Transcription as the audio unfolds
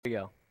There we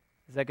go.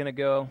 Is that going to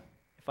go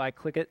if I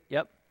click it?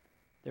 Yep.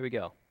 There we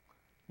go.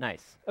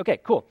 Nice. Okay,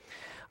 cool.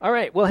 All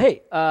right. Well,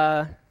 hey,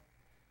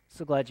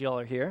 so glad you all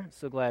are here.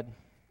 So glad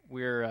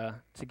we're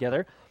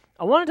together.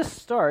 I wanted to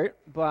start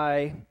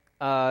by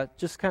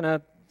just kind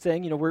of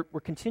saying, we're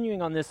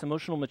continuing on this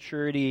emotional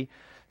maturity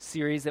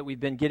series that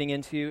we've been getting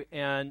into,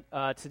 and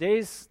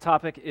today's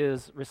topic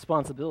is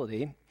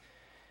responsibility.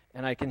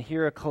 And I can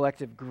hear a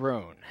collective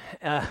groan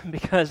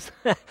because,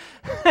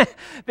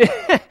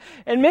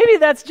 and maybe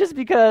that's just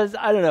because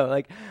I don't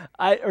know,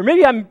 or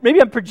maybe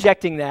I'm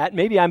projecting that.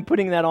 Maybe I'm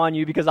putting that on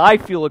you because I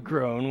feel a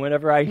groan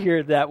whenever I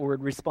hear that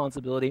word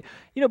responsibility.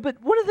 But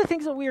one of the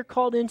things that we are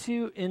called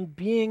into in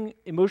being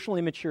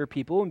emotionally mature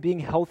people and being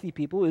healthy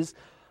people is,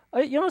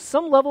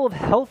 some level of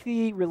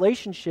healthy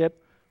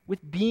relationship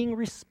with being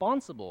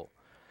responsible.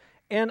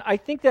 And I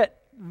think that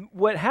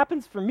what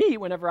happens for me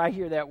whenever I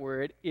hear that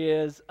word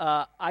is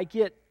I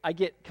get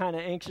kind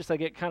of anxious. I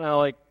get kind of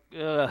like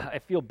I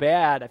feel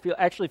bad. I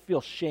actually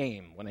feel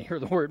shame when I hear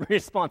the word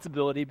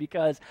responsibility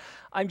because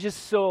I'm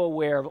just so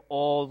aware of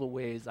all the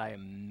ways I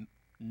am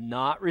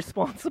not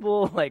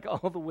responsible, like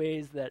all the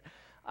ways that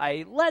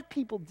I let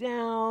people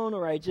down,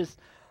 or I just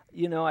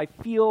I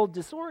feel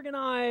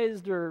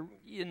disorganized, or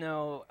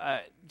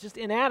just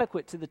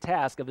inadequate to the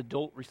task of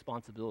adult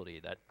responsibility,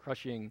 that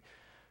crushing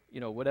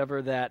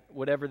whatever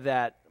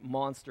that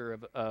monster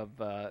of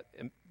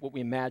what we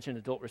imagine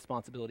adult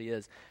responsibility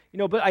is.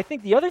 But I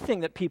think the other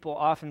thing that people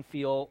often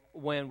feel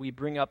when we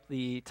bring up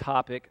the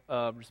topic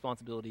of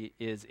responsibility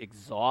is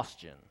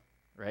exhaustion,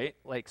 right?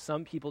 Like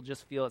some people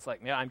just feel it's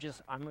like, man,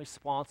 I'm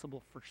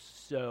responsible for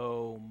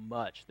so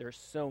much. There's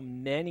so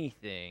many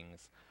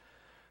things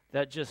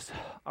that just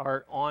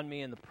are on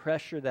me and the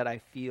pressure that I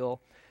feel.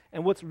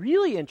 And what's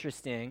really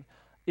interesting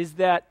is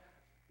that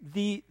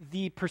the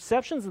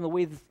perceptions and the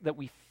way that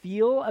we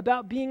feel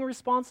about being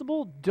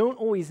responsible don't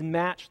always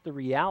match the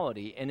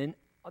reality. And in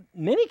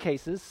many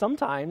cases,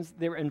 sometimes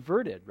they're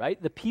inverted,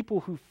 right? The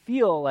people who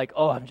feel like,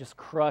 oh, I'm just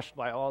crushed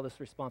by all this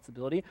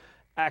responsibility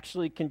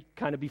actually can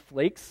kind of be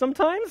flakes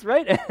sometimes,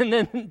 right? And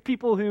then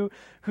people who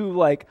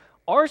like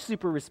are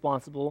super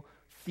responsible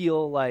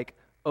feel like,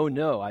 oh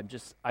no, I'm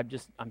just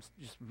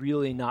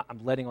really not,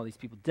 I'm letting all these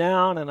people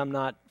down and I'm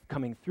not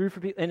coming through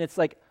for people. And it's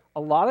like, a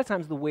lot of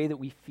times the way that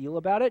we feel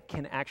about it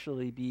can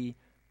actually be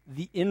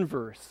the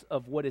inverse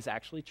of what is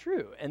actually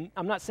true. And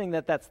I'm not saying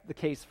that that's the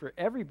case for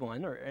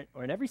everyone or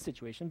in every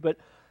situation, but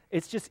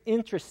it's just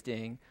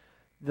interesting,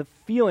 the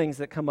feelings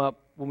that come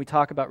up when we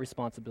talk about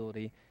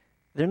responsibility.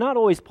 They're not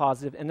always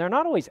positive, and they're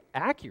not always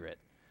accurate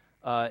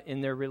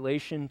in their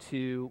relation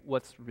to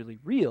what's really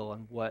real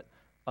and what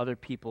other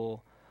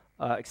people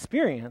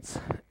experience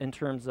in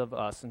terms of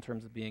us, in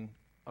terms of being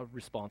a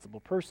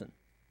responsible person.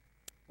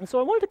 And so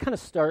I wanted to kind of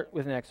start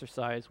with an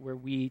exercise where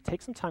we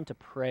take some time to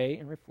pray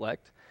and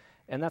reflect,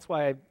 and that's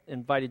why I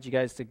invited you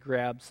guys to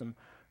grab some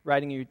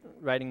writing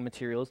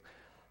materials.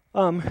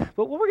 But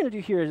what we're going to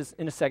do here is,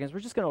 in a second, is we're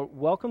just going to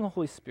welcome the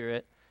Holy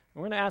Spirit,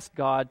 and we're going to ask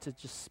God to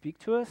just speak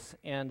to us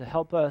and to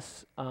help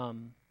us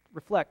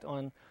reflect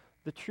on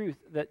the truth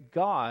that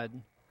God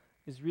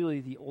is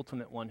really the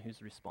ultimate one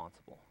who's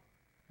responsible,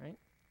 right?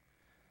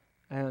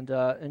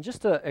 And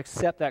just to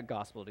accept that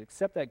gospel, to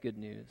accept that good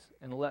news,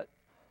 and let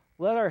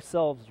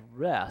ourselves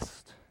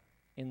rest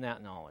in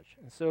that knowledge.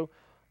 And so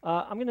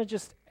I'm going to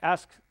just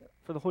ask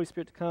for the Holy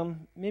Spirit to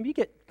come. Maybe you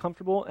get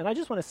comfortable. And I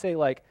just want to say,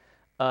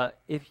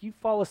 if you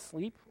fall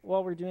asleep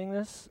while we're doing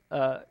this,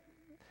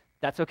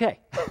 that's okay.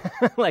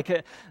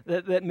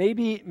 That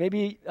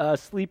maybe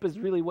sleep is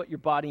really what your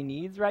body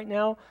needs right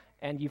now,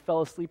 and you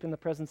fell asleep in the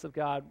presence of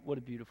God. What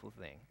a beautiful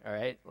thing, all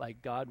right?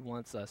 Like God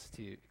wants us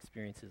to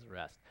experience his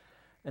rest.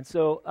 And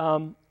so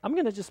I'm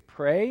going to just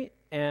pray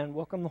and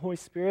welcome the Holy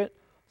Spirit.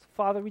 So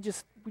Father, we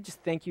just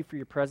thank you for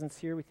your presence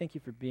here. We thank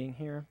you for being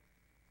here.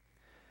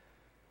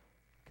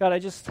 God,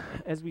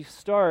 as we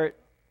start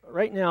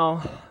right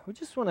now, we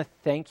just want to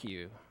thank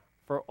you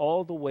for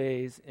all the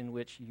ways in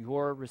which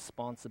your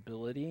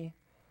responsibility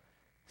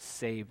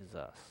saves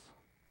us.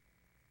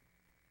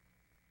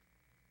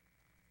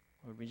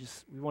 Lord,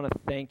 we want to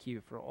thank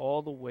you for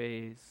all the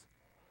ways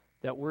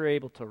that we're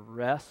able to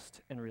rest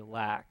and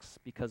relax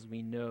because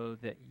we know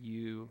that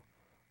you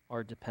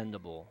are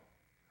dependable.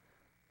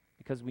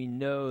 Because we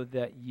know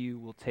that you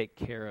will take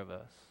care of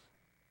us.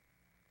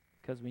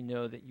 Because we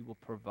know that you will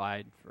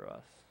provide for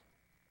us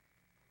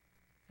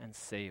and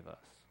save us.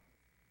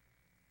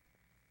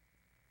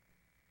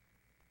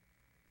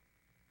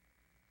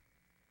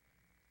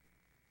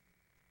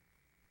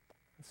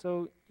 And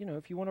so,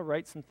 if you want to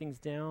write some things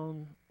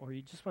down, or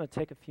you just want to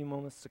take a few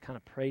moments to kind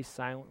of pray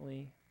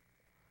silently,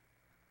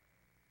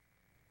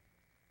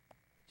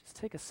 just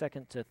take a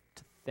second to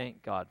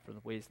thank God for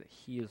the ways that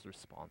he is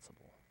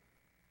responsible.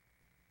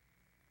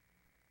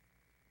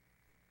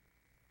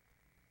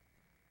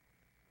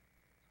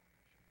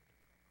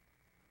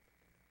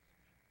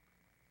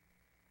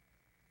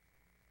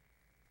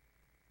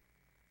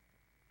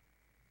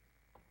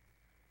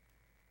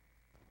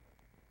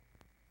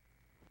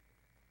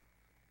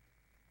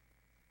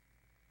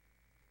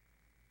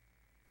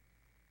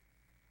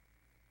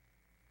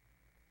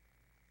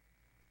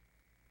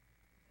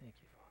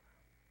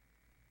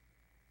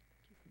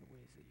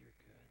 that you're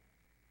good.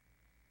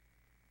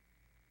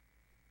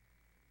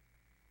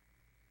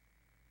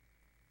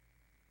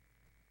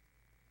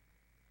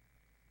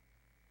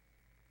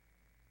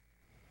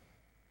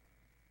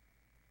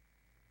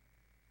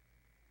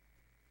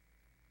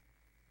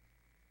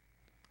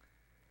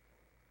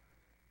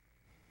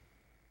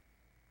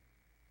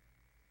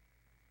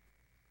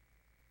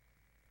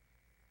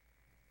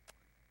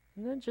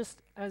 And then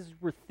just as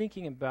we're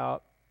thinking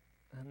about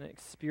and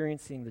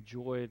experiencing the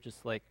joy of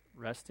just like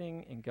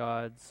resting in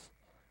God's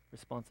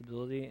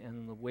responsibility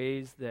and the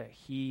ways that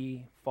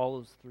He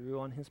follows through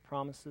on His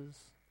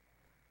promises,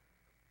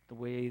 the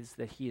ways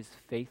that He is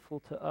faithful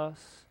to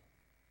us,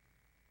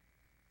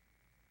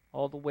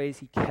 all the ways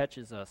He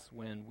catches us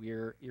when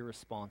we're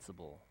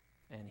irresponsible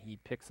and He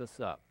picks us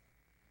up,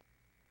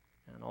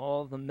 and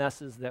all the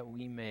messes that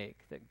we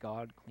make that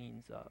God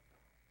cleans up.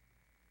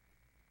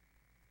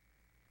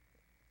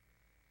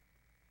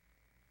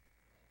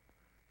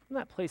 From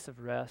that place of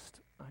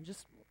rest, I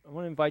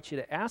want to invite you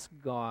to ask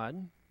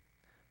God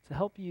to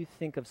help you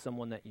think of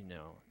someone that you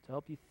know, to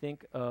help you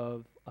think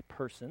of a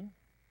person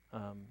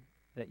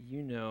that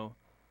you know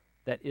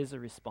that is a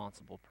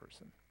responsible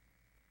person.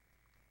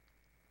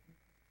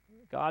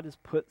 God has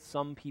put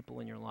some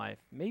people in your life.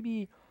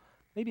 Maybe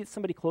it's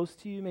somebody close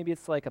to you. Maybe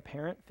it's like a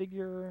parent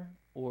figure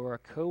or a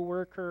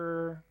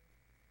coworker,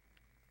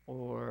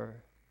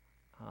 or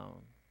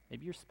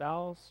maybe your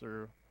spouse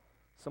or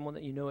someone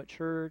that you know at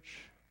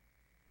church.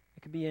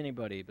 It could be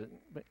anybody, but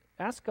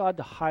ask God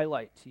to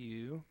highlight to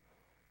you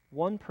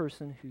one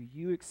person who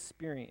you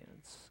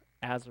experience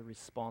as a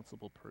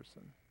responsible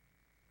person,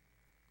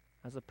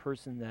 as a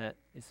person that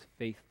is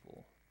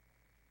faithful,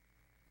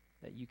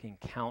 that you can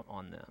count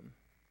on them,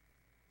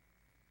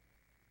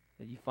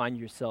 that you find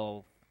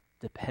yourself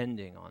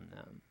depending on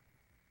them.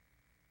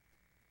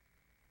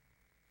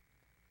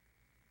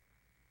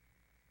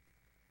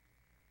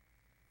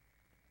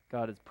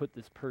 God has put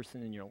this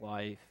person in your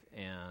life,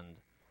 and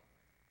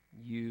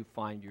you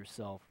find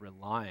yourself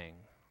relying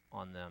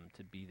on them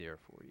to be there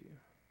for you.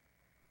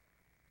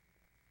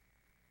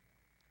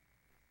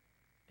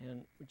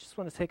 And we just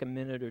want to take a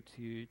minute or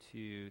two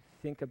to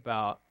think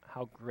about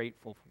how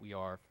grateful we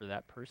are for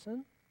that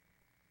person.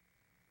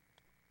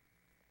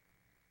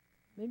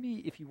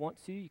 Maybe if you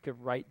want to, you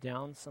could write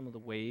down some of the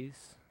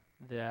ways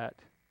that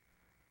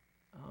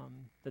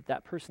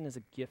that person is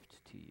a gift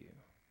to you.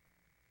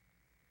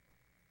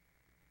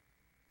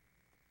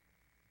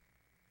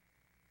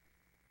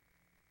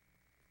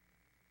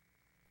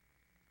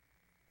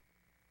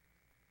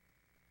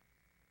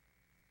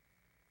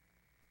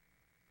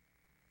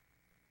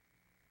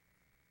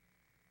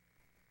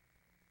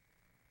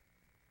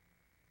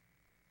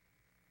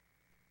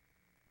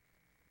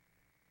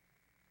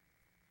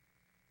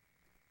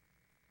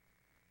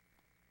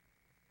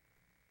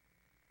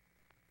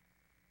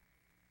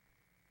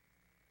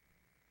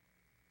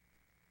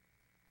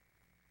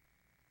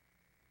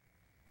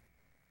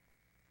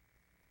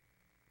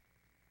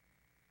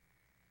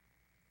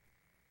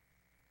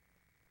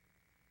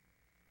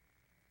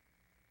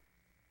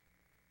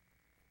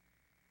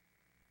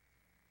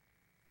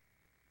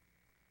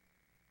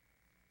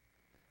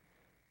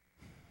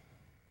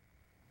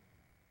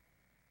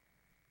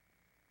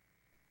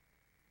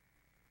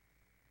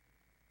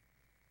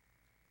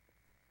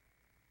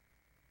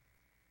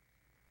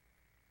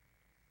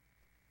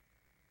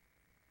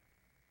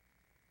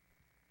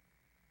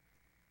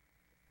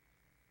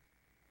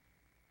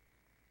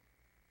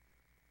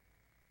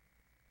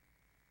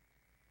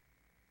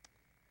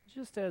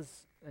 Just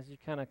as you're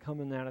kind of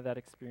coming out of that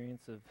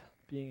experience of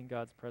being in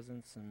God's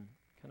presence and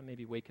kind of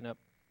maybe waking up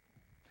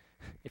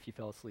if you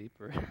fell asleep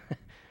or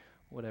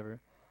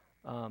whatever,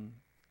 I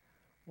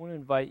want to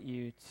invite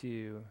you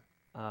to,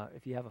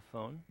 if you have a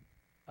phone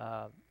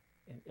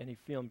and you're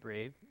feeling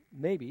brave,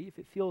 maybe if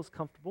it feels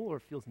comfortable or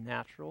feels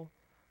natural,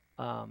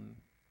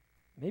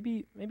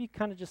 maybe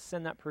kind of just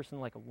send that person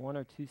like a 1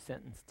 or 2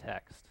 sentence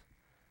text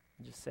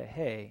and just say,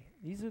 hey,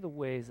 these are the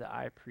ways that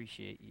I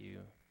appreciate you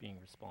being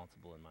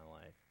responsible in my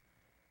life.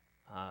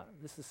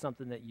 This is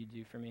something that you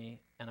do for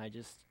me, and I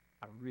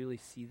really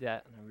see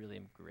that, and I really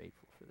am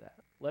grateful for that.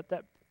 Let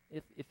that,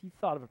 if you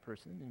thought of a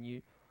person and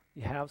you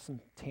have some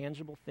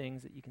tangible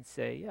things that you can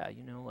say, yeah,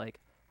 like,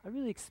 I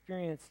really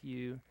experience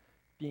you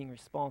being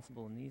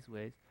responsible in these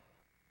ways.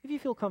 If you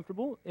feel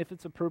comfortable, if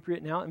it's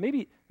appropriate now, and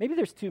maybe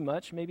there's too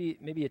much,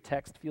 maybe a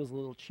text feels a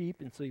little cheap,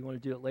 and so you want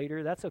to do it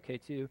later, that's okay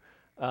too.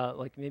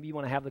 Like maybe you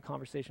want to have the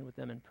conversation with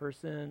them in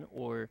person,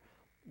 or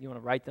you want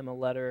to write them a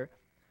letter.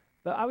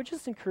 But I would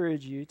just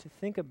encourage you to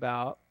think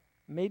about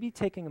maybe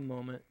taking a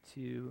moment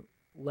to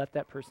let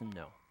that person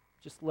know.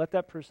 Just let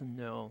that person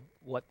know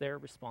what their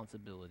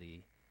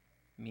responsibility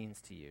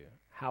means to you,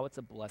 how it's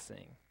a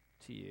blessing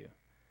to you.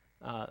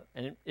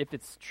 And if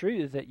it's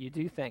true that you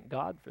do thank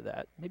God for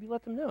that, maybe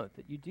let them know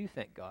that you do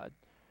thank God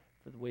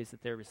for the ways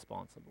that they're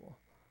responsible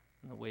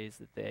and the ways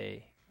that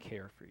they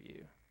care for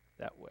you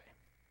that way.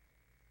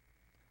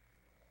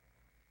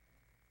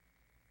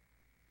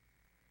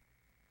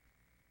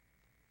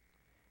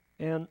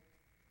 And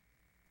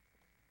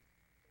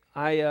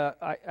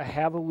I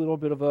have a little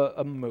bit of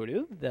a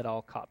motive that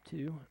I'll cop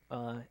to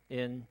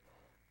in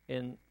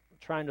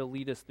trying to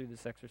lead us through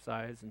this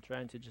exercise and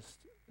trying to just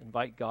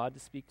invite God to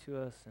speak to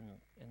us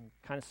and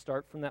kind of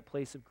start from that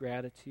place of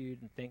gratitude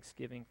and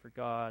thanksgiving for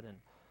God and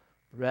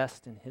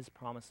rest in His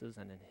promises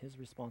and in His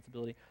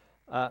responsibility.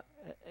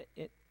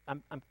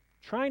 I'm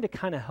trying to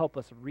kind of help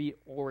us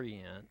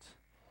reorient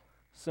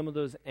some of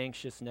those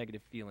anxious,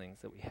 negative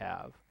feelings that we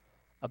have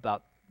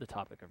about the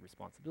topic of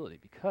responsibility,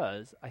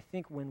 because I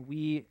think when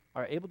we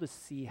are able to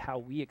see how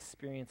we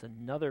experience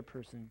another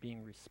person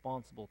being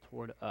responsible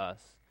toward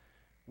us,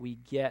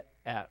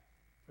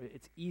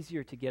 it's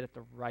easier to get at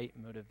the right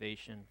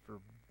motivation for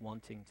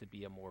wanting to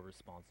be a more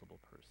responsible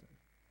person,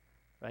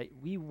 right?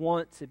 We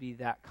want to be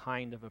that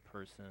kind of a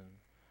person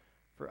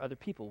for other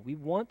people. We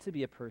want to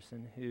be a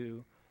person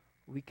who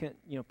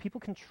people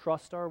can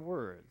trust our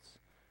words,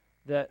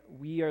 that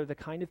we are the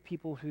kind of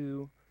people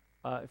who,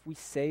 if we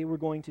say we're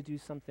going to do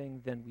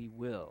something, then we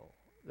will.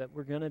 That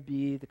we're going to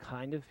be the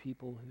kind of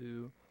people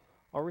who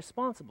are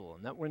responsible,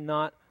 and that we're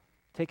not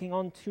taking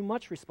on too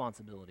much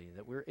responsibility,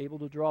 that we're able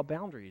to draw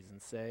boundaries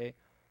and say,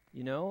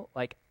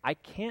 I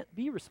can't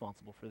be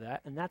responsible for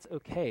that, and that's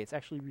okay. It's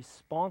actually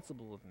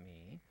responsible of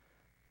me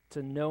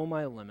to know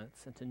my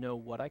limits and to know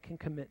what I can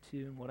commit to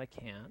and what I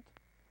can't,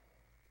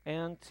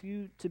 and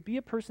to be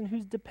a person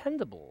who's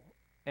dependable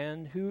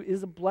and who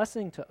is a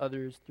blessing to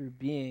others through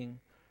being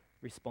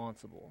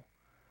responsible.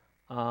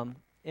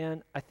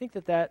 And I think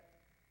that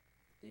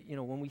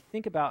when we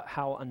think about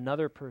how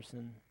another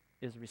person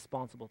is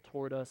responsible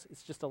toward us,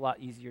 it's just a lot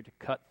easier to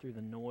cut through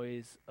the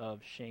noise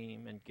of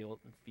shame and guilt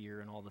and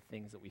fear and all the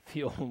things that we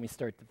feel when we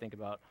start to think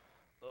about,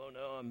 oh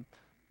no, I'm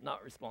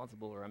not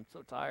responsible, or I'm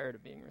so tired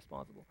of being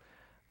responsible.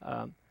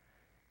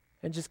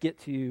 And just get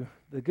to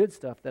the good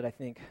stuff that I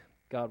think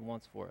God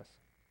wants for us.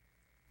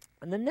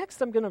 And then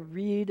next I'm going to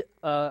read,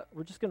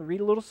 we're just going to read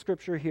a little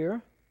scripture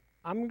here.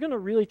 I'm going to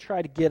really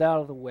try to get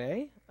out of the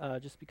way,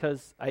 just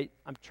because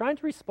I'm trying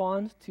to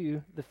respond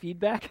to the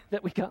feedback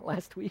that we got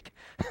last week.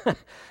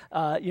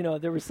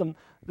 There's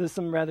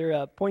some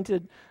rather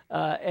pointed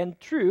and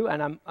true,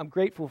 and I'm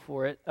grateful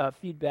for it,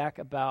 feedback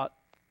about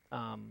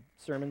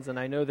sermons. And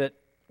I know that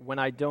when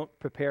I don't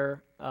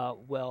prepare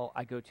well,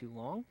 I go too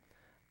long.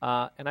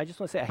 And I just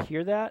want to say I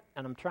hear that,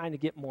 and I'm trying to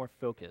get more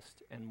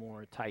focused and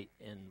more tight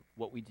in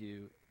what we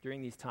do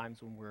during these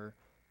times when we're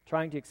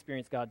trying to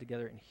experience God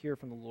together and hear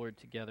from the Lord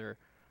together.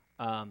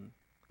 I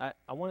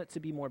want it to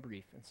be more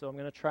brief, and so I'm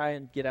going to try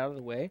and get out of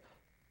the way.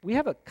 We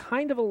have a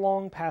kind of a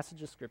long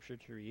passage of Scripture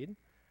to read,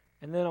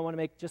 and then I want to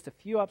make just a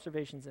few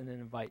observations and then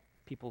invite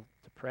people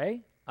to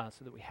pray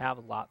so that we have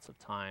lots of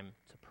time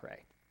to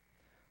pray.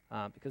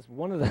 Because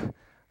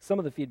some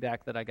of the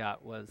feedback that I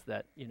got was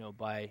that,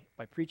 by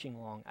preaching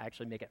long, I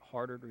actually make it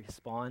harder to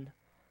respond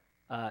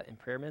in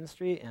prayer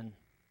ministry, and,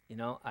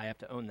 I have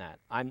to own that.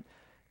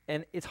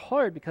 And it's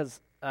hard because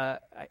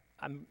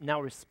I'm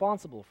now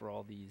responsible for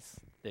all these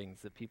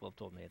things that people have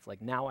told me. It's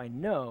like, now I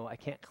know I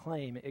can't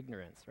claim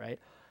ignorance, right?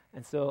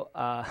 And so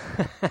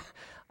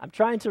I'm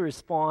trying to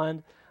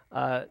respond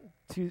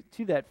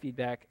to that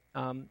feedback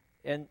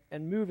and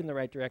move in the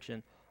right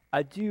direction.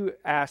 I do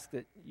ask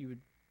that you would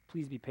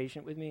please be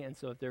patient with me, and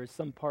so if there is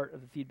some part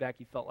of the feedback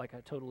you felt like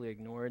I totally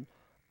ignored,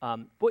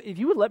 but if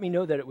you would let me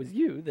know that it was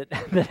you that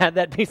had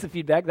that piece of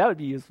feedback, that would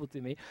be useful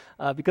to me,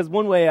 because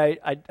one way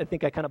I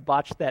think I kind of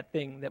botched that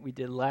thing that we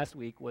did last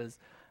week was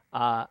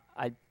I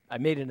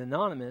made it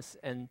anonymous,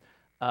 and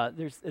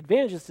there's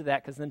advantages to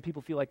that because then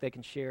people feel like they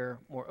can share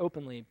more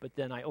openly, but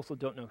then I also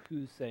don't know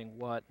who's saying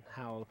what and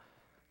how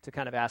to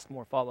kind of ask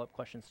more follow-up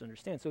questions to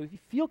understand. So if you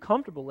feel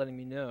comfortable letting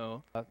me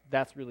know,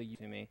 that's really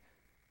useful to me.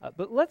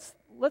 But let's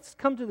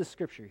come to the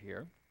scripture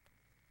here,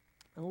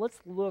 and let's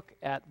look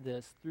at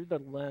this through the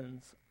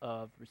lens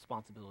of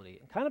responsibility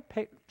and kind of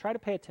try to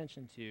pay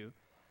attention to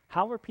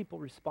how are people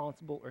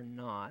responsible or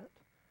not?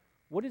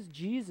 What is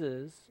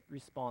Jesus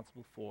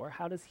responsible for?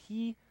 How is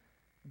he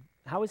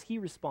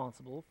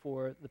responsible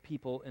for the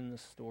people in the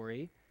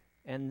story?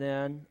 And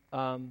then,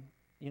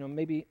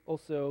 maybe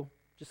also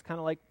just kind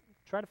of like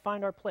try to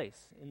find our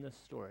place in this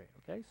story,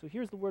 okay? So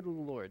here's the word of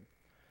the Lord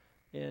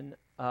in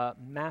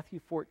Matthew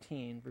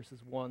 14,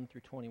 verses 1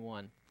 through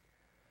 21.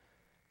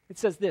 It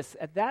says this: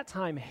 At that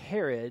time,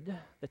 Herod,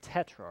 the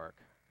tetrarch,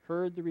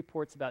 heard the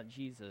reports about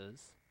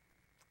Jesus,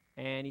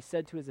 and he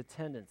said to his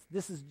attendants,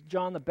 "This is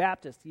John the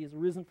Baptist. He has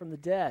risen from the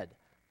dead.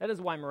 That is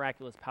why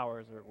miraculous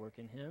powers are at work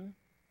in him."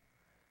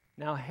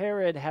 Now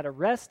Herod had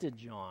arrested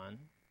John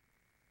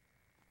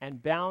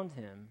and bound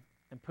him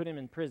and put him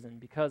in prison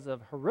because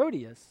of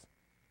Herodias,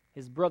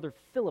 his brother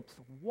Philip's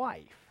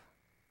wife.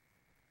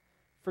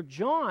 For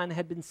John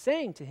had been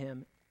saying to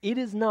him, "It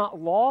is not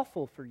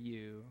lawful for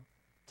you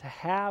to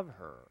have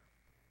her."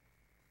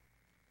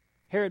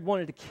 Herod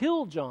wanted to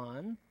kill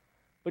John,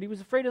 but he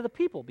was afraid of the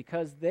people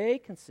because they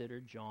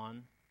considered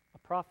John a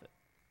prophet.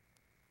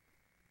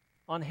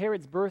 On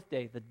Herod's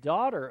birthday, the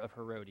daughter of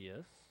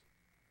Herodias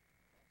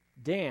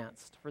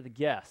danced for the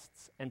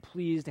guests and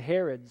pleased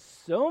Herod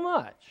so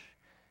much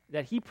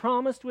that he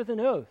promised with an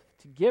oath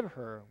to give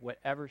her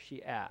whatever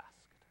she asked.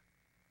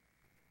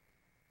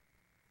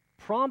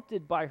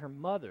 Prompted by her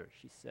mother,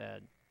 she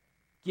said,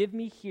 "Give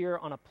me here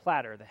on a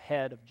platter the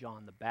head of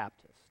John the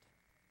Baptist."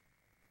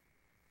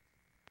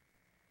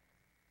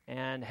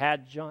 And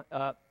had John,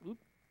 got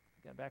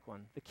back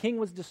one. The king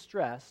was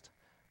distressed,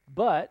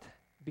 but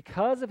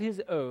because of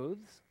his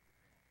oaths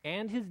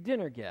and his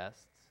dinner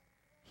guests,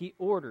 he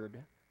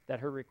ordered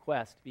that her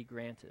request be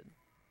granted,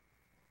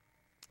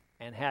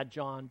 and had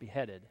John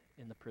beheaded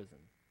in the prison.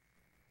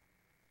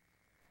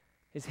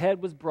 His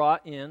head was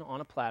brought in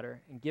on a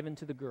platter and given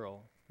to the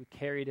girl, who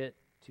carried it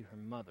to her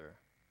mother.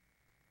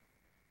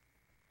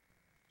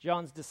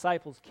 John's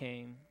disciples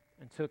came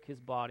and took his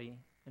body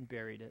and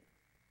buried it.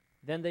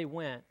 Then they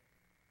went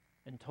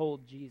and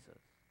told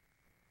Jesus.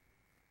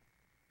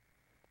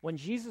 When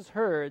Jesus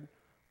heard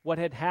what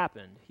had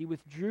happened, he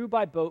withdrew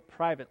by boat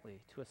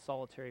privately to a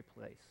solitary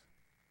place.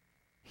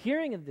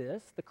 Hearing of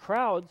this, the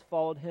crowds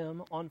followed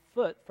him on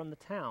foot from the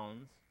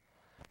towns.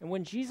 And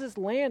when Jesus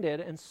landed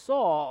and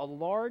saw a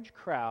large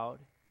crowd,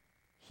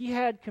 he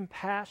had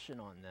compassion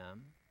on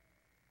them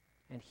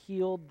and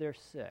healed their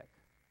sick.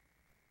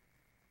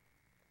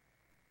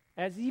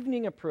 As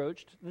evening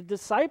approached, the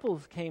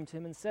disciples came to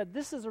him and said,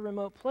 "This is a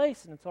remote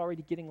place and it's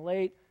already getting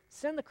late.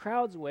 Send the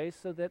crowds away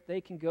so that they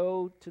can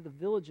go to the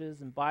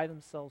villages and buy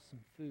themselves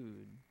some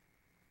food."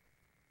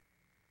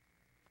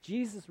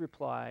 Jesus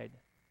replied,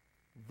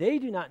 "They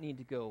do not need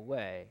to go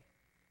away.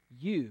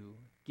 You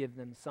give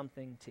them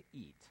something to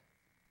eat."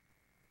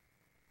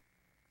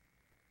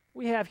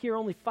 "We have here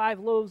only 5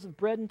 loaves of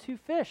bread and 2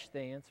 fish,"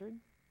 they answered.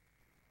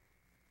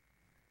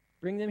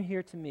 "Bring them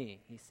here to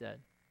me," he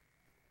said.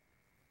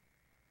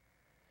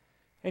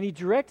 And he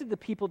directed the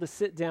people to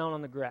sit down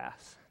on the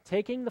grass.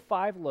 Taking the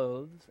 5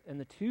 loaves and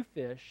the 2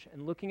 fish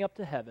and looking up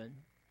to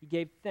heaven, he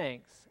gave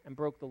thanks and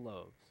broke the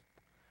loaves.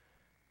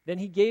 Then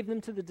he gave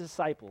them to the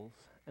disciples,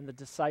 and the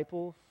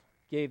disciples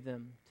gave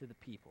them to the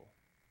people.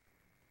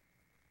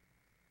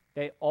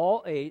 They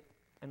all ate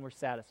and were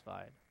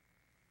satisfied,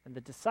 and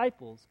the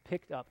disciples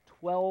picked up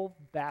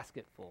 12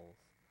 basketfuls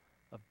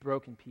of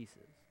broken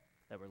pieces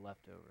that were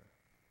left over.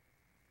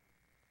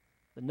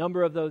 The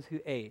number of those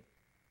who ate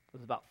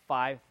was about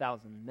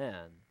 5,000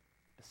 men,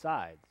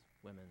 besides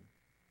women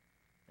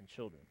and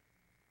children.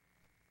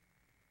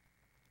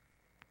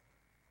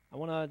 I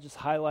want to just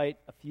highlight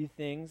a few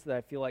things that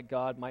I feel like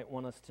God might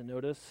want us to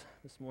notice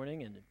this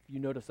morning, and if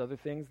you notice other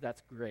things,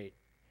 that's great.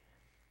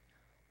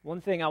 One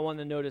thing I want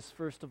to notice,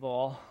 first of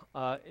all,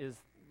 is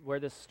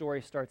where this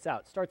story starts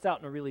out. It starts out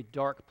in a really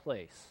dark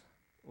place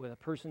with a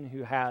person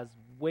who has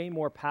way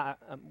more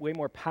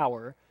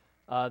power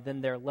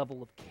than their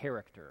level of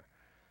character.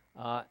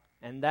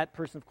 And that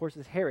person, of course,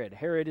 is Herod.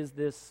 Herod is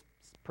this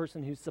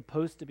person who's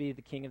supposed to be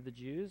the king of the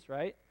Jews,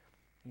 right?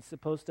 He's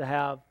supposed to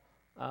have,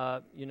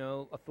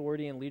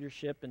 authority and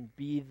leadership and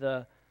be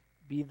the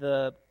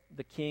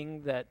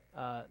king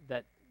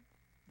that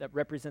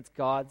represents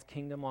God's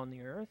kingdom on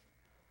the earth.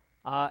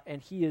 And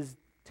he is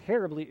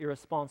terribly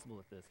irresponsible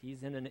with this.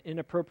 He's in an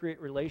inappropriate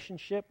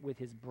relationship with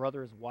his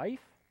brother's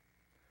wife,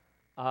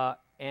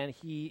 and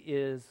he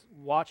is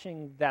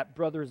watching that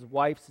brother's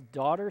wife's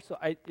daughter. So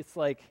it's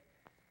like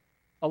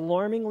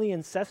alarmingly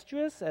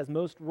incestuous, as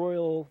most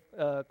royal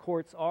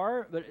courts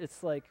are, but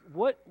it's like,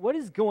 what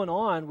is going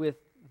on with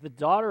the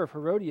daughter of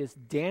Herodias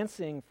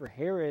dancing for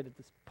Herod at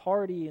this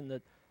party? And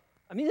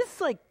this is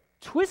like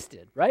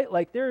twisted, right?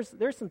 Like there's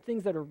some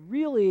things that are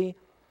really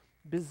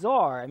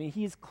bizarre. I mean,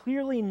 he's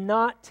clearly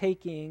not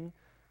taking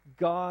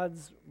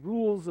God's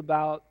rules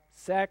about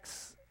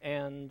sex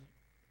and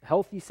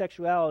healthy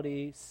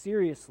sexuality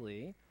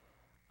seriously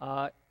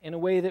in a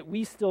way that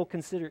we still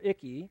consider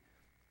icky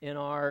in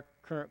our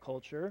current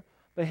culture.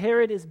 But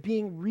Herod is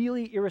being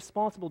really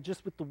irresponsible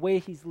just with the way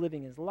he's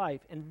living his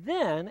life. And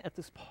then at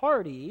this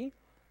party,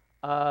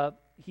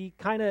 he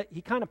kind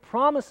of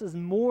promises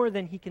more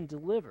than he can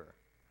deliver.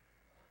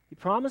 He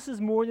promises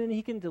more than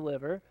he can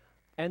deliver,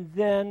 and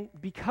then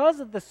because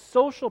of the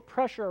social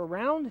pressure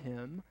around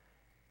him,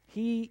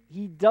 he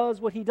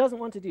does what he doesn't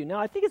want to do. Now,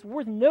 I think it's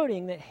worth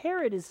noting that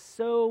Herod is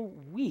so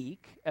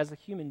weak as a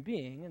human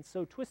being and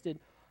so twisted.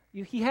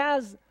 He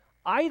has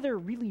either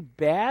really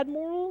bad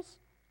morals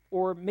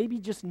or maybe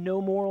just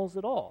no morals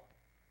at all,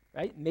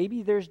 right?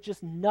 Maybe there's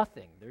just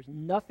nothing. There's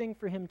nothing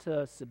for him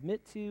to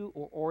submit to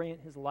or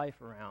orient his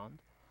life around,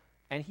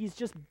 and he's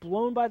just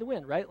blown by the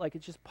wind, right? Like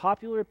it's just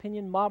popular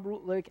opinion, mob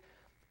rule,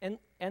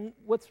 and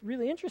what's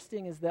really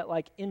interesting is that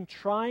like in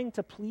trying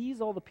to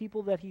please all the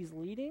people that he's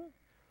leading,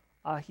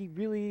 he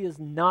really is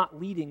not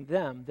leading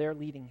them, they're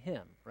leading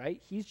him,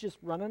 right? He's just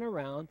running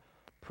around,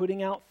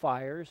 putting out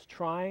fires,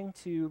 trying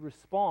to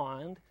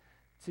respond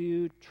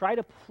to try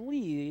to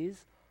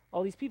please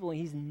all these people, and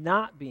he's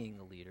not being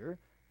a leader.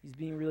 He's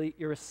being really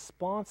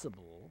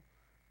irresponsible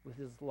with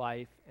his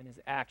life and his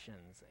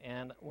actions.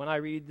 And when I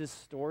read this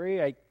story,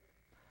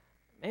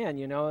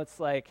 it's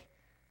like,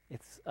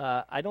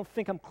 I don't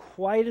think I'm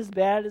quite as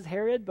bad as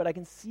Herod, but I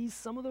can see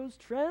some of those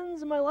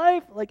trends in my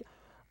life,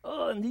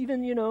 and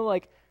even,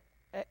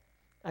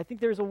 I think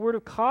there's a word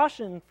of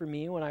caution for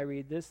me when I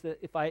read this, that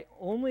if I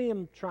only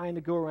am trying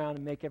to go around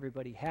and make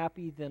everybody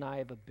happy, then I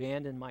have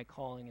abandoned my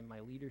calling and my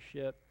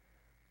leadership.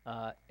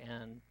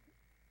 And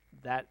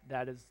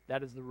that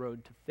is the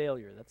road to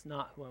failure. That's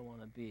not who I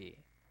want to be.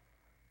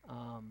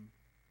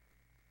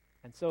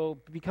 And so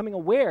becoming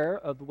aware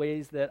of the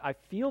ways that I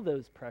feel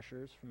those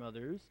pressures from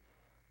others,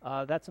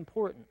 that's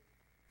important.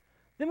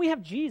 Then we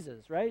have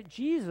Jesus, right?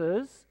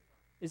 Jesus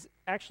is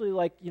actually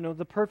like,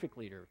 the perfect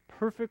leader,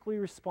 perfectly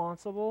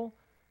responsible,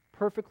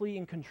 perfectly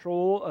in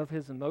control of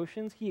his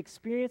emotions. He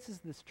experiences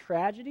this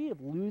tragedy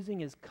of losing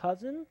his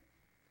cousin.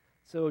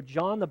 So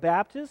John the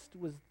Baptist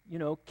was,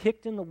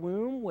 kicked in the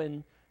womb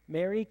when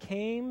Mary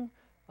came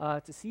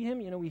to see him.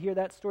 We hear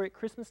that story at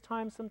Christmas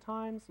time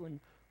sometimes.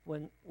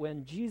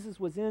 When Jesus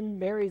was in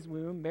Mary's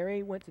womb,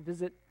 Mary went to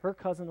visit her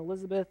cousin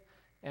Elizabeth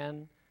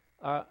and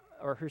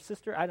or her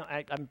sister.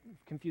 I'm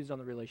confused on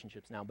the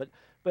relationships now, but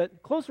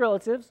close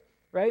relatives,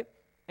 right?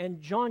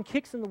 And John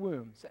kicks in the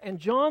womb. And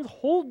John's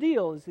whole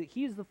deal is that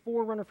he's the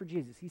forerunner for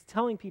Jesus. He's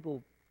telling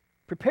people,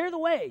 prepare the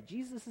way.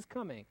 Jesus is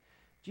coming.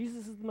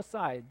 Jesus is the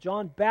Messiah.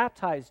 John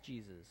baptized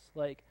Jesus.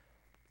 Like,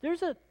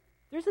 there's a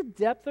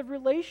depth of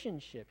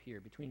relationship here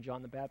between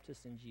John the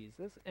Baptist and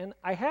Jesus. And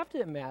I have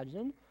to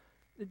imagine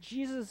that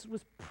Jesus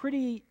was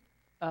pretty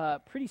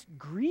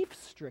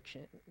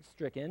grief-stricken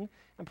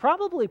and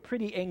probably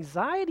pretty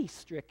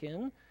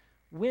anxiety-stricken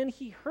when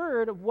he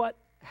heard of what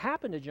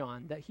happened to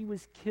John, that he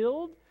was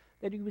killed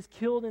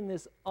in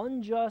this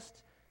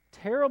unjust,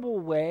 terrible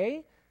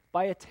way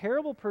by a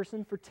terrible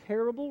person for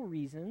terrible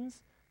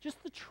reasons.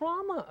 Just the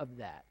trauma of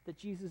that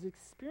Jesus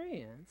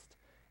experienced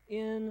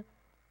in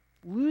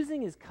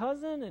losing his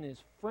cousin and his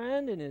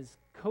friend and his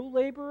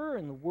co-laborer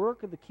in the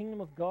work of the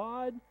kingdom of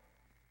God.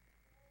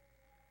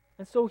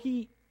 And so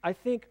he, I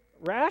think,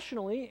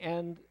 rationally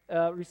and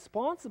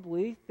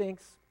responsibly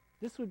thinks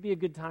this would be a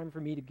good time for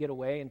me to get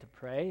away and to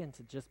pray and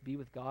to just be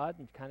with God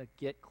and kind of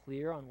get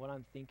clear on what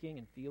I'm thinking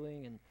and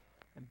feeling. And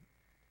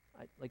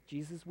like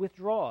Jesus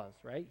withdraws,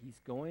 right? He's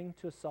going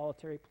to a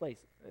solitary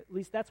place. At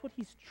least that's what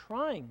he's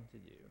trying to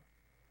do.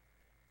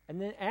 And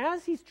then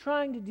as he's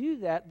trying to do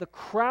that, the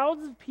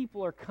crowds of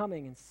people are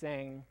coming and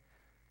saying,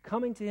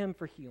 coming to him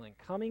for healing,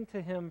 coming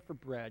to him for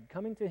bread,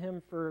 coming to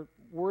him for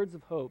words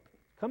of hope,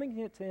 coming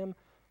to him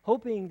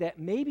hoping that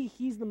maybe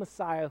he's the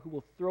Messiah who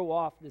will throw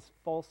off this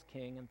false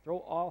king and throw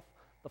off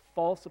the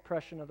false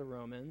oppression of the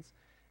Romans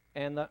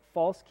and that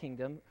false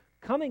kingdom,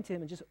 coming to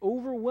him and just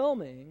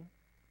overwhelming.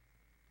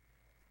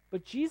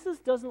 But Jesus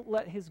doesn't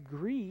let his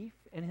grief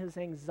and his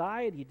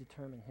anxiety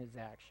determine his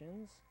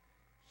actions.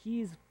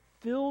 He's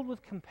filled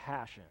with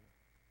compassion.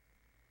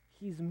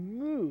 He's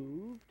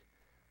moved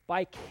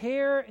by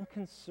care and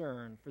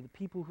concern for the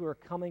people who are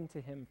coming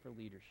to him for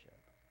leadership.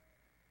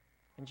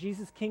 And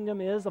Jesus'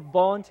 kingdom is a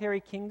voluntary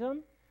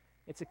kingdom.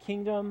 It's a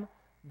kingdom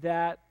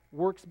that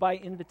works by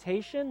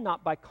invitation,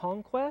 not by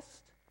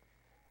conquest.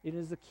 It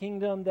is a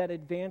kingdom that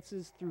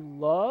advances through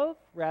love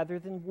rather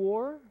than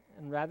war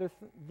and rather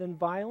than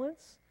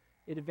violence.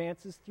 It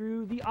advances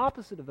through the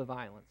opposite of the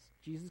violence.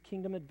 Jesus'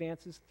 kingdom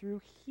advances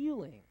through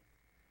healing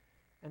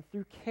and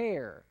through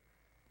care.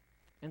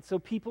 And so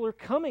people are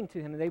coming to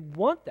him, and they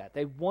want that.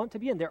 They want to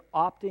be in. They're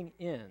opting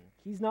in.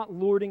 He's not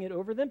lording it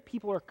over them.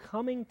 People are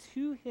coming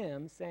to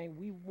him saying,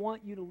 we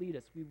want you to lead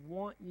us. We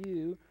want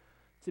you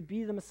to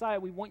be the Messiah.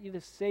 We want you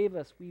to save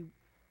us.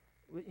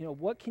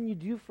 What can you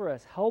do for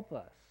us? Help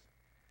us.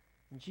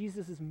 And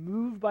Jesus is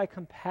moved by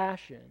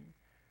compassion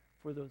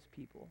for those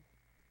people.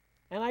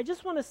 And I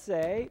just want to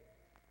say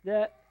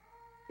that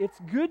it's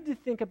good to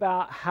think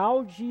about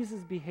how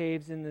Jesus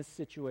behaves in this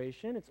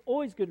situation. It's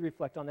always good to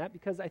reflect on that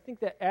because I think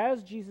that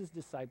as Jesus'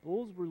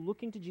 disciples, we're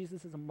looking to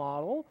Jesus as a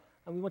model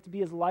and we want to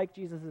be as like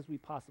Jesus as we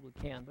possibly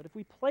can. But if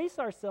we place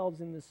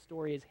ourselves in this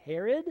story as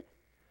Herod,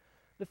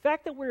 the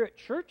fact that we're at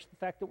church, the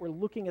fact that we're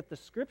looking at the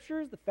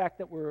scriptures, the fact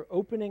that we're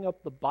opening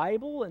up the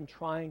Bible and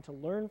trying to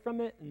learn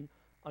from it and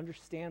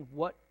understand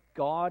what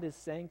God is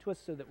saying to us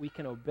so that we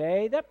can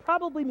obey, that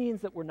probably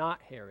means that we're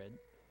not Herod,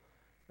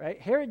 right?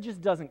 Herod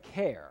just doesn't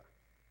care.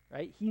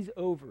 Right? He's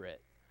over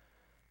it,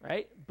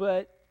 right?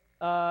 But,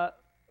 so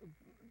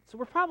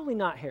we're probably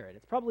not Herod.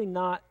 It's probably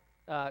not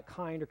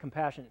kind or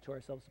compassionate to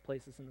ourselves to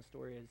place us in the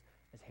story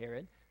as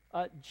Herod.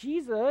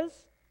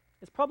 Jesus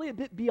is probably a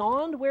bit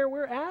beyond where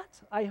we're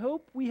at. I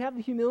hope we have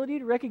the humility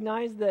to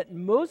recognize that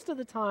most of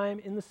the time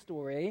in the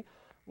story,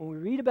 when we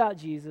read about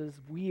Jesus,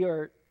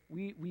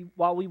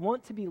 while we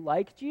want to be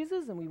like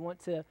Jesus and we want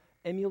to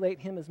emulate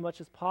him as much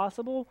as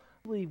possible,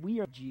 we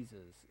are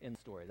Jesus in the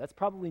story. That's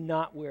probably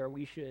not where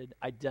we should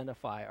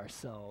identify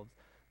ourselves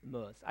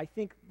most. I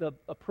think the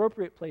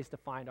appropriate place to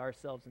find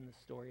ourselves in the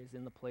story is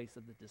in the place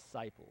of the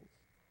disciples,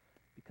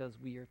 because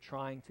we are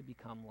trying to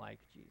become like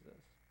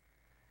Jesus.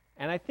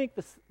 And I think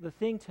the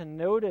thing to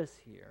notice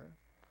here,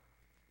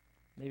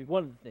 maybe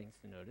one of the things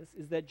to notice,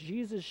 is that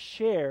Jesus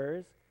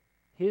shares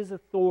his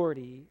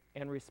authority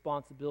and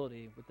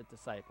responsibility with the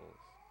disciples,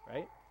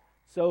 right?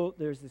 So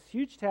there's this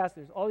huge task.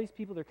 There's all these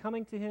people that are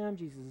coming to him.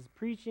 Jesus is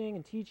preaching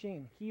and teaching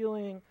and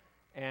healing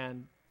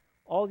and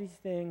all these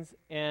things.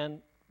 And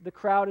the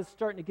crowd is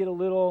starting to get a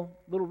little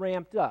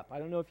ramped up. I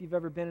don't know if you've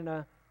ever been in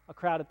a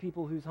crowd of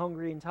people who's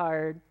hungry and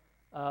tired,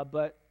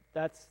 but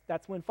that's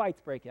when fights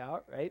break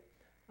out, right?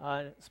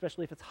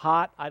 especially if it's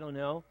hot, I don't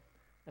know.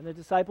 And the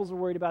disciples are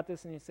worried about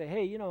this, and they say,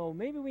 hey,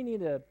 maybe we need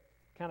to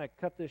kind of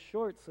cut this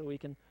short so we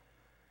can,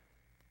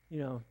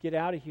 get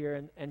out of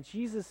here. And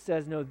Jesus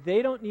says, no,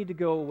 they don't need to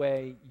go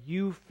away.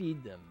 You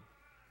feed them.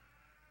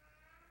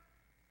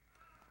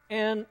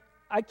 And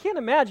I can't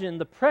imagine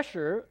the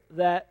pressure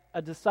that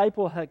a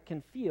disciple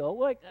can feel.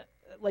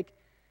 Like,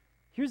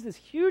 here's this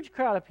huge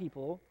crowd of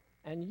people,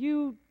 and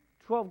you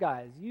 12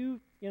 guys,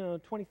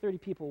 20, 30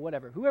 people,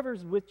 whatever,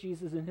 whoever's with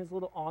Jesus in his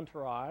little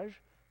entourage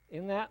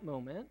in that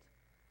moment,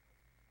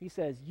 he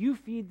says, you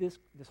feed this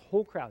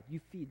whole crowd. You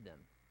feed them.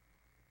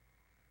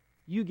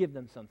 You give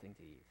them something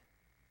to eat.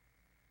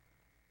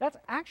 That's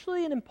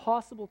actually an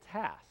impossible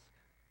task.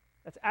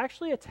 That's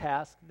actually a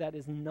task that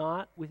is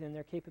not within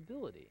their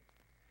capability.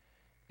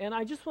 And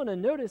I just want to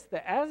notice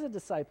that as a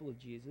disciple of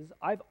Jesus,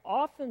 I've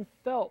often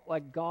felt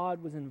like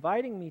God was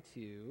inviting me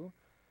to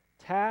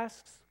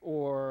tasks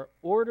or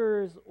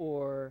orders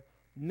or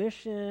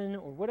mission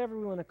or whatever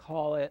we want to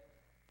call it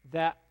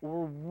that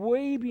were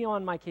way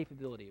beyond my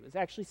capability. It was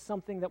actually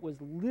something that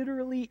was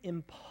literally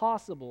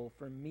impossible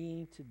for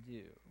me to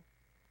do.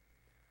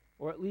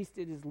 Or at least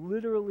it is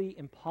literally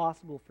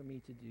impossible for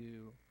me to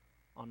do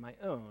on my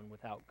own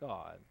without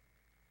God.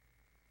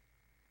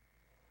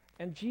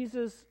 And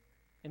Jesus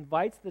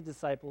invites the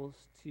disciples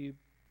to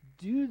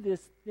do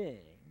this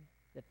thing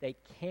that they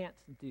can't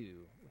do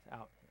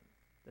without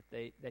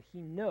him, that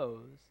he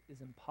knows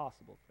is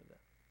impossible for them.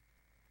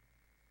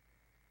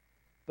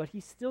 But he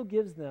still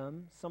gives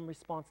them some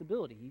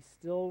responsibility. He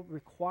still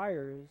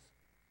requires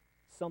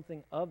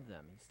something of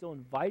them. He still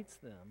invites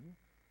them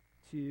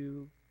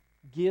to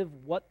give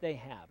what they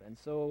have. And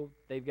so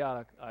they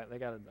got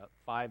about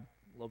 5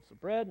 loaves of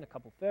bread and a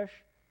couple fish.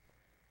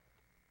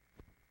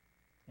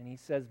 And he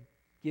says,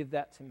 give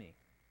that to me.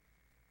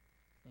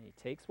 And he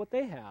takes what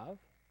they have,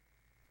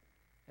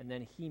 and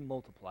then he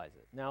multiplies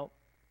it. Now,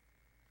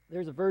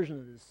 there's a version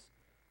of this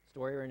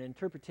story, or an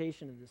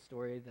interpretation of this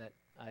story that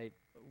I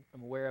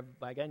am aware of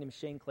by a guy named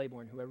Shane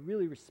Claiborne, who I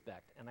really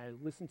respect, and I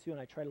listen to and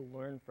I try to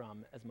learn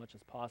from as much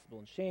as possible.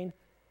 And Shane,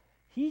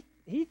 he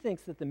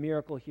thinks that the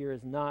miracle here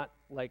is not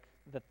like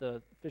that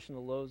the fish and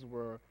the loaves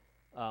were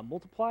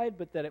multiplied,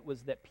 but that it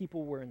was that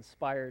people were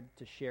inspired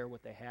to share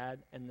what they had,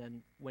 and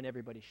then when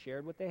everybody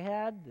shared what they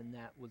had, then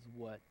that was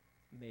what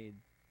made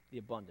the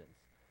abundance.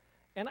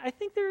 And I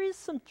think there is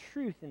some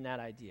truth in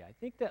that idea. I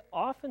think that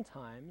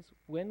oftentimes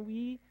when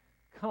we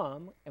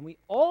come and we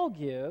all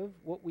give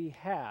what we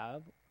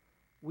have,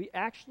 we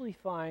actually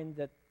find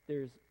that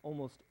there's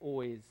almost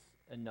always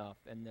enough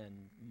and then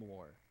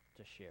more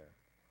to share.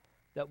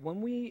 That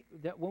when we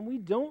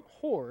don't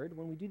hoard,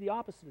 when we do the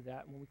opposite of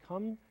that, when we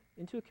come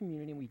into a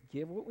community and we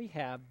give what we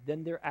have,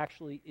 then there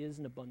actually is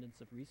an abundance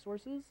of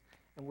resources,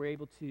 and we're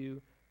able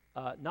to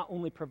not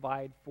only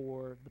provide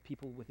for the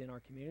people within our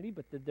community,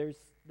 but that there's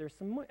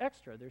some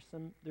extra, there's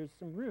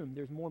some room,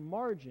 there's more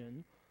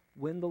margin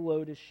when the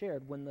load is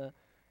shared, when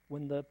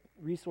the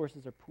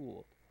resources are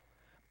pooled.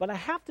 But I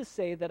have to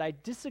say that I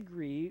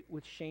disagree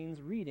with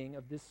Shane's reading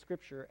of this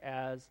scripture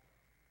as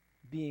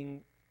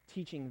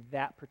teaching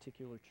that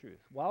particular truth.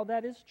 While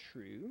that is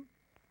true,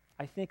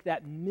 I think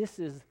that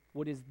misses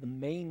what is the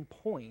main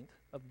point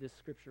of this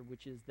scripture,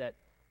 which is that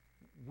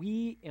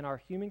we, in our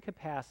human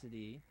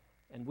capacity,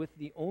 and with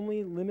the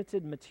only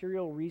limited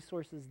material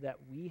resources that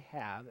we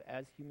have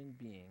as human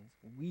beings,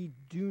 we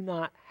do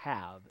not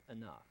have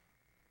enough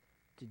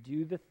to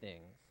do the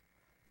things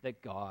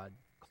that God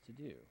wants to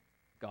do,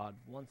 God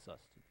wants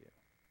us to do.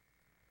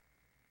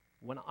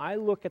 When I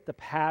look at the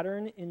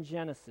pattern in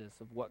Genesis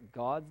of what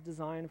God's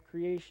design of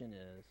creation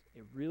is,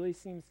 it really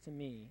seems to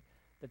me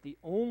that the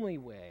only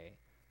way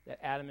that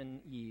Adam and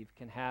Eve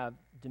can have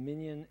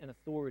dominion and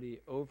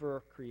authority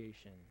over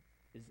creation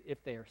is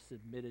if they are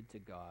submitted to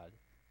God,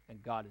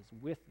 and God is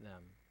with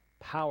them,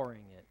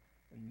 powering it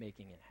and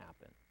making it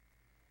happen.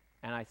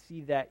 And I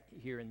see that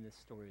here in this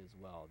story as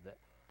well, that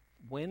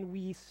when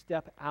we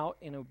step out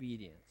in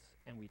obedience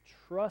and we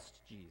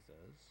trust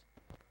Jesus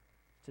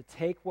to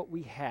take what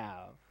we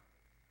have,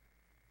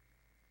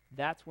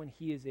 that's when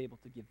he is able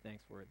to give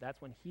thanks for it. That's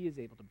when he is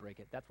able to break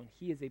it. That's when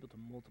he is able to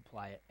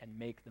multiply it and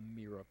make the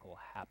miracle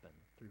happen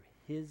through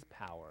his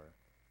power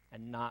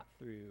and not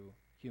through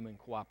human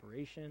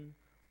cooperation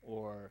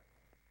or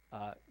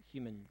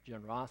human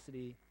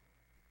generosity,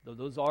 though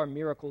those are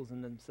miracles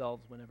in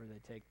themselves whenever they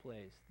take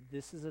place.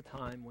 This is a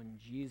time when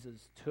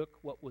Jesus took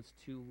what was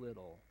too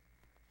little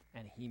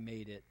and he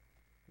made it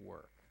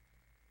work.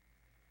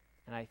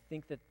 And I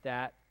think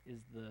that is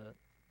the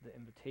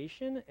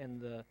invitation and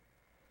the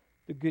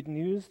good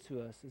news to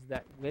us is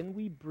that when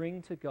we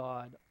bring to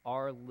God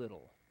our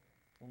little,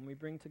 when we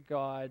bring to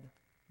God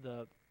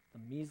the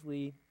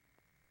measly,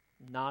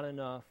 not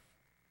enough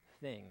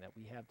thing that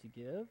we have to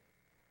give,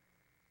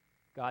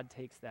 God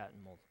takes that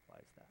and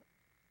multiplies that.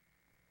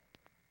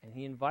 And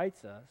he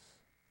invites us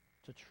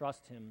to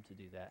trust him to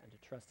do that and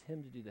to trust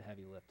him to do the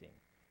heavy lifting.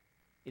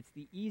 It's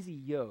the easy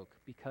yoke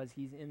because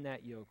he's in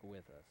that yoke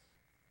with us.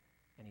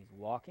 And he's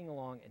walking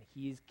along and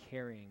he's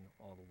carrying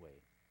all the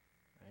weight,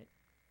 right?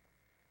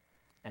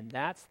 And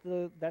that's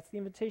the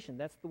invitation.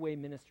 That's the way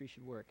ministry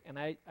should work. And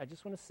I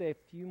just want to say a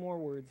few more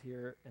words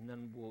here, and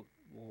then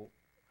we'll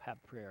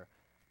have prayer.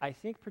 I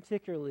think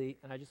particularly,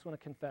 and I just want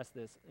to confess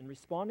this, in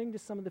responding to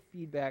some of the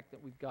feedback that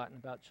we've gotten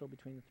about Chill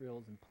Between the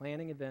Thrills and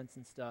planning events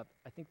and stuff,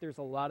 I think there's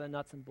a lot of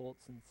nuts and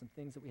bolts and some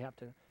things that we have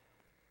to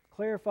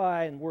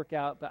clarify and work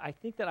out, but I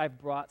think that I've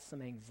brought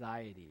some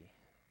anxiety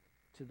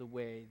to the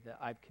way that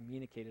I've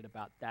communicated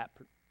about that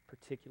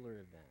particular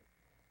event.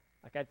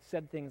 Like I've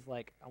said things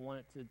like, I want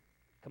it to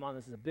come on,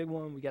 this is a big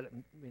one, we got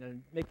to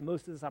make the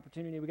most of this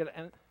opportunity,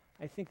 and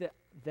I think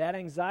that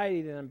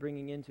anxiety that I'm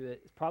bringing into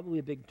it is probably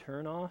a big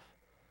turnoff.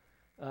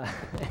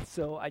 And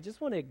so I just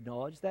want to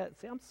acknowledge that and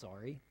say, I'm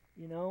sorry,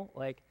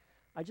 like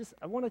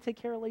I want to take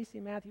care of Lacey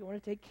and Matthew. I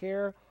want to take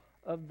care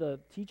of the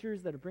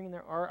teachers that are bringing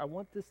their art. I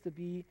want this to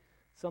be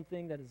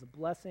something that is a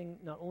blessing,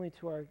 not only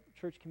to our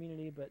church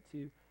community, but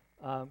to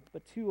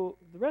the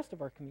rest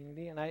of our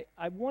community. And I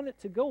want it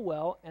to go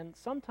well, and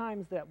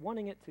sometimes that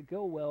wanting it to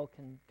go well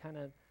can kind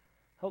of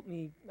help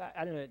me,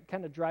 I don't know, it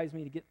kind of drives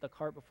me to get the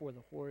cart before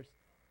the horse.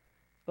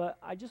 But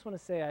I just want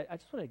to say, I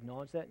just want to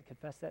acknowledge that and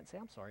confess that and say,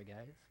 I'm sorry,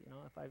 guys.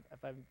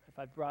 If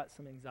I've brought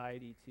some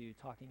anxiety to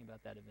talking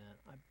about that event,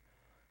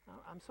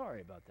 I'm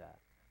sorry about that.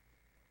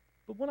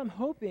 But what I'm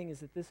hoping is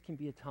that this can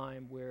be a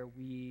time where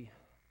we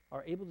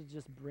are able to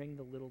just bring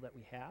the little that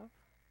we have,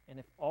 and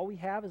if all we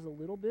have is a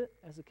little bit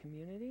as a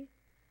community,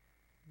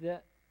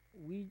 that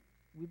we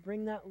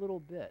bring that little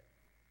bit.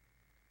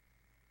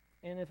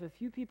 And if a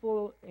few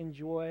people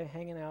enjoy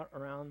hanging out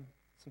around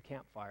some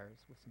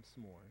campfires with some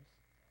s'mores,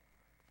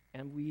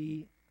 and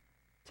we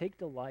take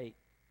delight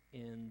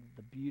in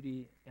the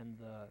beauty and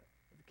the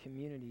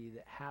community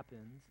that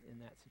happens in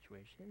that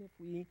situation, if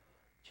we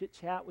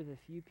chit-chat with a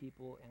few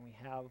people and we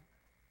have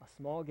a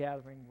small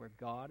gathering where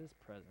God is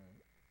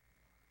present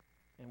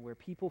and where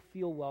people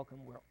feel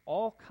welcome, where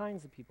all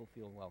kinds of people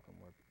feel welcome,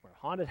 where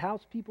haunted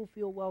house people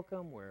feel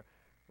welcome, where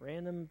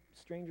random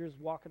strangers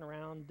walking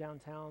around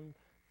downtown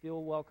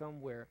feel welcome,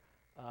 where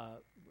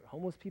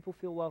homeless people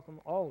feel welcome,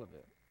 all of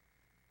it.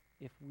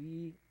 If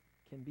we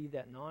can be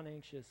that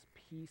non-anxious,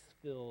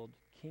 peace-filled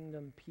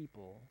kingdom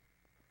people,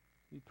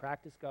 we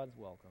practice God's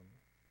welcome,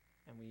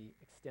 and we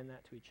extend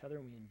that to each other,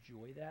 and we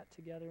enjoy that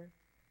together,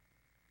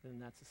 then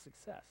that's a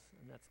success,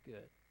 and that's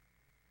good.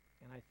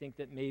 And I think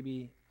that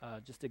maybe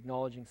just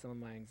acknowledging some of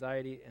my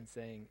anxiety and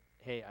saying,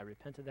 hey, I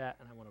repent of that,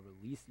 and I want to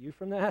release you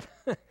from that,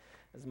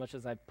 as much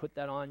as I put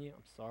that on you,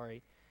 I'm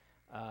sorry.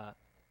 I'm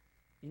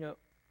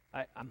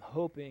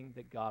hoping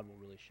that God will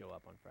really show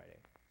up on Friday.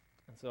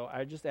 And so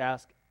I just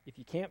ask, if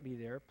you can't be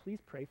there,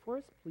 please pray for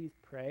us. Please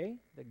pray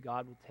that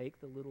God will take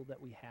the little that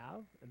we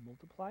have and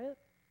multiply it.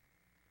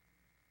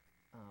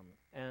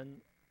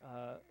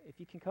 If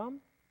you can come,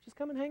 just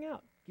come and hang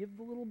out. Give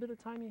the little bit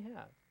of time you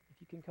have.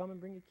 If you can come and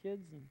bring your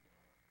kids and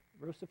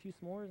roast a few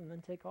s'mores and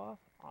then take off,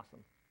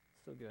 awesome.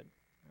 So good.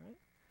 All right?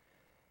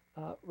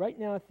 Right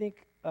now, I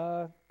think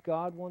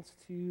God wants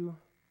to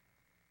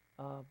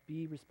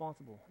be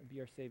responsible and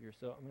be our Savior.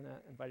 So I'm going to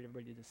invite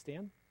everybody to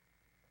stand.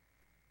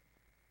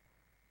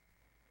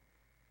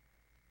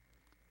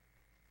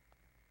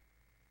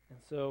 And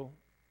so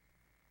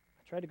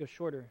I tried to go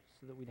shorter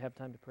so that we'd have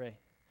time to pray.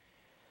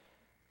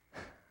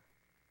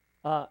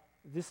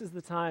 This is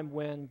the time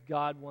when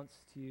God wants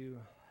to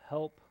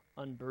help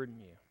unburden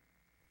you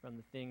from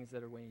the things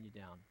that are weighing you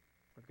down,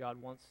 or God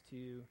wants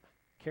to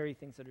carry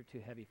things that are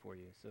too heavy for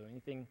you. So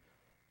anything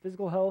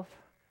physical health,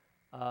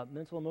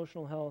 mental,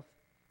 emotional health,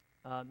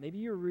 maybe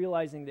you're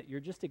realizing that you're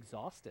just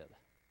exhausted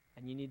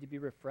and you need to be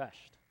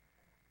refreshed.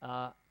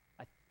 I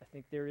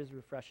think there is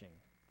refreshing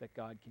that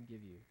God can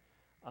give you.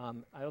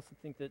 I also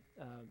think that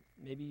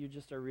maybe you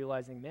just are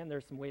realizing, man,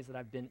 there's some ways that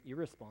I've been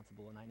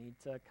irresponsible and I need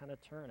to kind of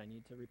turn. I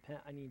need to repent.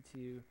 I need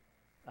to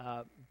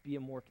be a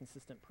more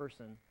consistent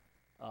person,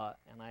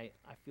 and I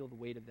feel the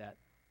weight of that.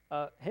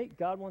 Hey,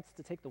 God wants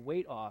to take the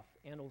weight off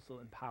and also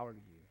empower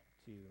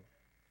you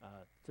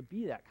to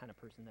be that kind of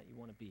person that you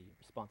want to be,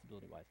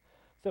 responsibility-wise.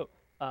 So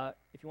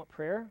if you want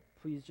prayer,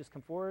 please just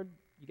come forward.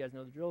 You guys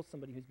know the drill.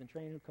 Somebody who's been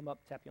trained will come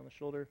up, tap you on the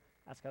shoulder,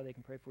 ask how they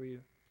can pray for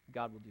you.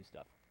 God will do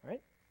stuff. All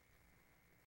right?